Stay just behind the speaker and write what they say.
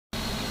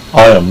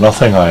I am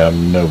nothing, I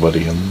am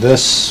nobody, and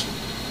this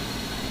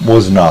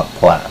was not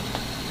planned.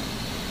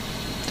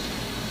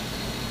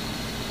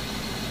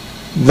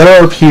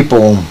 There are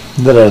people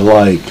that I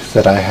like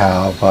that I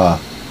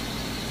have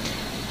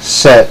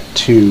set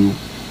to,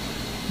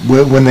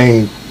 when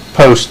they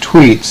post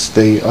tweets,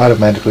 they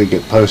automatically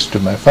get posted to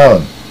my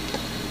phone.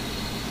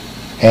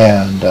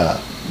 And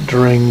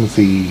during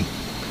the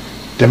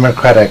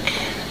Democratic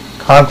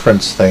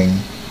conference thing,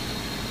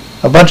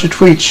 a bunch of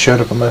tweets showed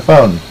up on my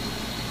phone.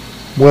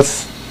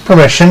 With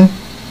permission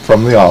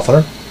from the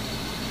author,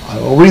 I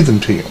will read them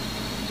to you.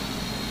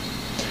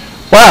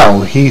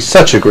 Wow, he's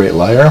such a great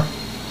liar.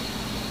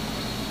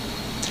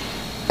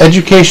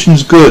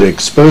 Education's good,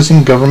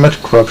 exposing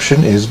government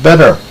corruption is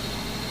better.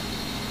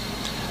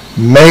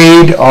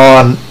 Made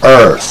on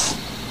Earth.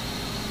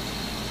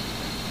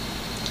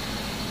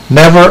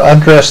 Never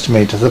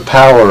underestimate the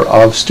power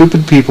of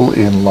stupid people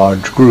in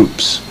large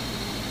groups.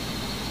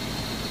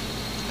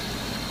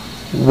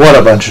 What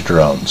a bunch of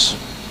drones.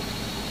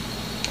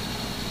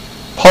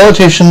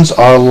 Politicians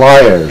are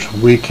liars.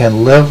 We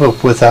can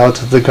live without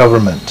the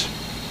government.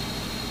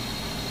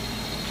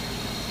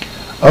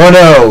 Oh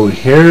no,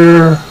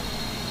 here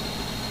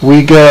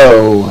we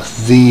go.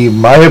 The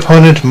my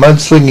opponent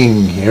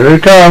mudslinging. Here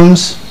it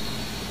comes.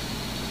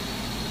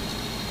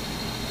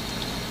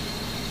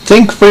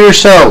 Think for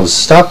yourselves.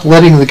 Stop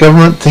letting the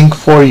government think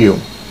for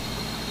you.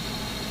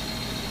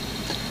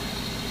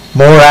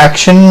 More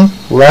action,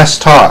 less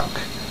talk.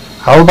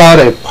 How about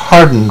a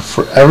pardon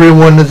for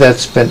everyone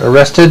that's been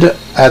arrested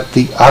at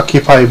the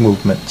Occupy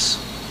movements?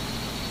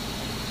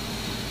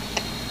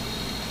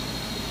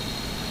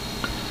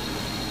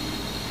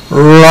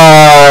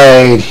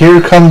 Right, here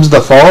comes the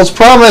false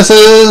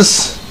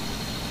promises.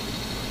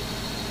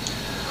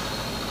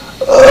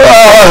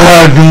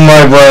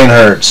 My brain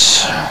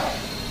hurts.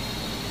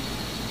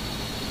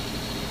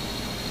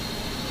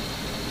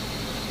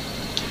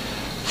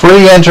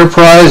 Free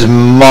enterprise,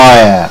 my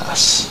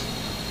ass.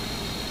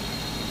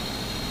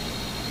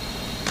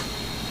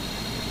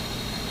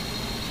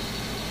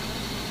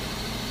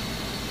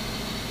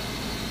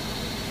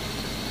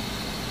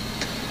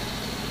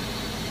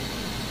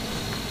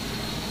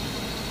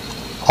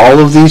 All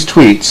of these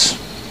tweets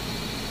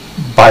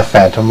by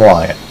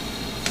PhantomLion.